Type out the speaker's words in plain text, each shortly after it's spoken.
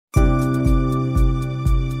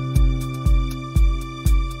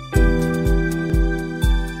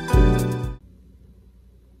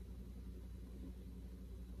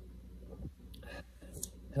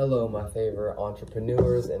Hello, my favorite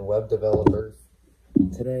entrepreneurs and web developers.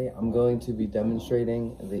 Today, I'm going to be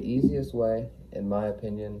demonstrating the easiest way, in my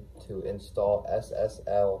opinion, to install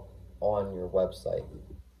SSL on your website.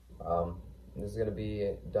 This is going to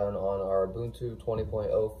be done on our Ubuntu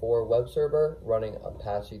 20.04 web server running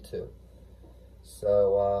Apache 2.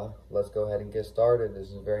 So let's go ahead and get started. This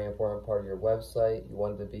is a very important part of your website. You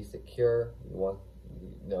want it to be secure. You want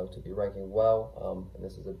to be ranking well, and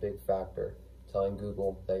this is a big factor, telling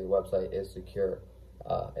Google that your website is secure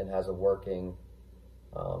and has a working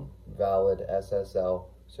valid SSL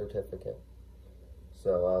certificate.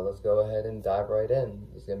 So let's go ahead and dive right in.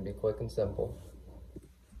 It's going to be quick and simple.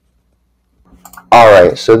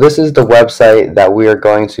 Alright, so this is the website that we are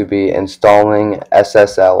going to be installing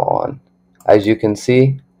SSL on. As you can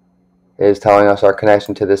see, it is telling us our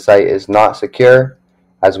connection to this site is not secure,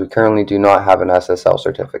 as we currently do not have an SSL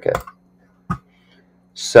certificate.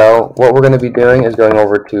 So what we're going to be doing is going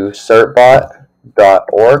over to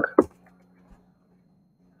certbot.org,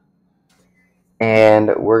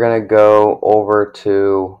 and we're going to go over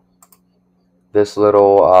to this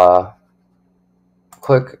little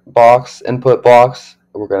input box.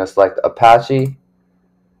 We're going to select Apache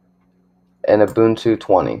and Ubuntu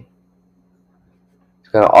 20. It's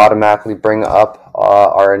going to automatically bring up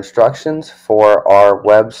our instructions for our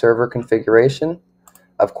web server configuration.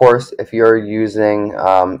 Of course, if you're using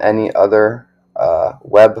any other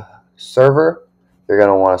web server, you're going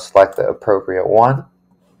to want to select the appropriate one.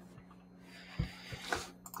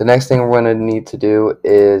 The next thing we're going to need to do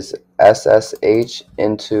is SSH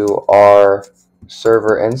into our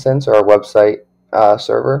server instance, or our website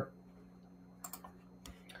server.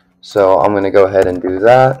 So I'm going to go ahead and do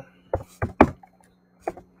that.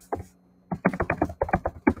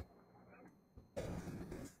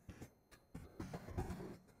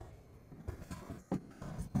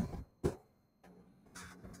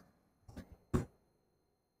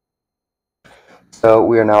 So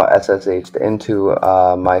we are now SSH'd into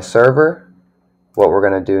my server. What we're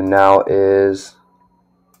going to do now is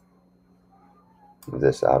move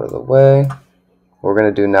this out of the way. What we're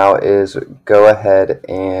going to do now is go ahead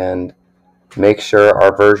and make sure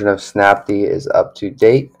our version of Snapd is up to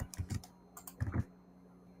date.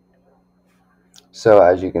 So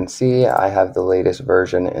as you can see, I have the latest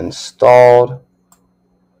version installed.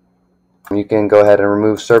 You can go ahead and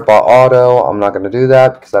remove Certbot Auto. I'm not going to do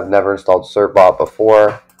that because I've never installed Certbot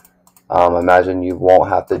before. I imagine you won't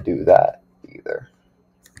have to do that either.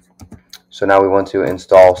 So now we want to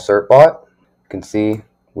install Certbot. You can see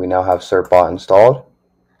we now have Certbot installed.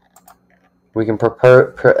 We can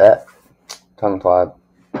prepare the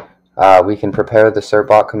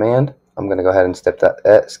Certbot command. I'm going to go ahead and skip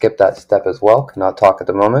that step as well. Cannot talk at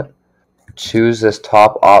the moment. Choose this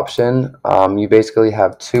top option. You basically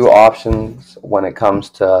have two options when it comes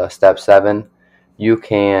to step 7. You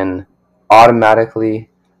can automatically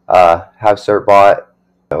have Certbot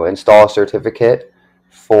install a certificate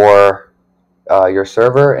for your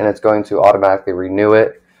server, and it's going to automatically renew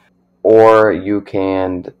it, or you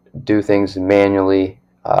can do things manually,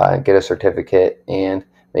 get a certificate and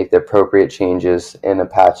make the appropriate changes in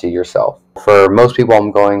Apache yourself. For most people,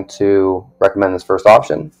 I'm going to recommend this first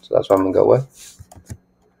option, so that's what I'm going to go with.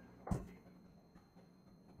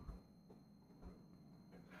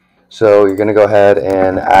 So you're going to go ahead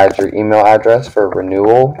and add your email address for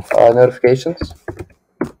renewal notifications.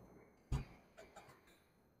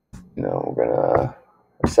 We're going to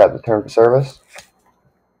accept the terms of service.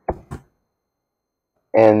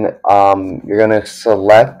 And you're going to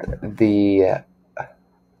select the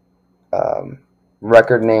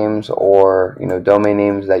record names or domain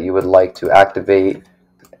names that you would like to activate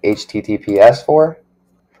HTTPS for.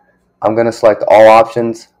 I'm going to select all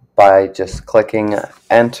options by just clicking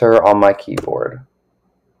enter on my keyboard.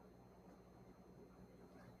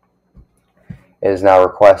 It is now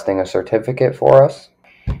requesting a certificate for us.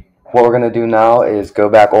 What we're going to do now is go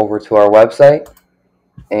back over to our website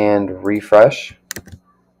and refresh.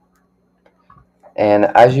 And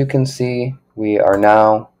as you can see, we are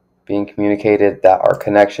now being communicated that our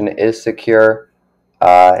connection is secure,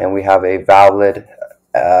 and we have a valid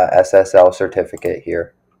SSL certificate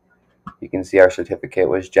here. You can see our certificate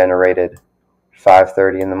was generated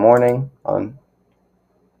 5:30 in the morning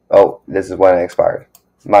this is when it expired.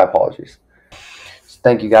 My apologies. So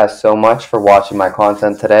thank you guys so much for watching my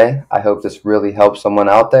content today. I hope this really helps someone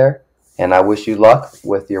out there, and I wish you luck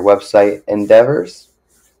with your website endeavors.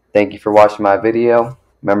 Thank you for watching my video.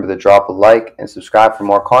 Remember to drop a like and subscribe for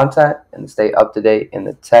more content, and stay up to date in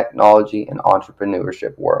the technology and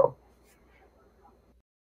entrepreneurship world.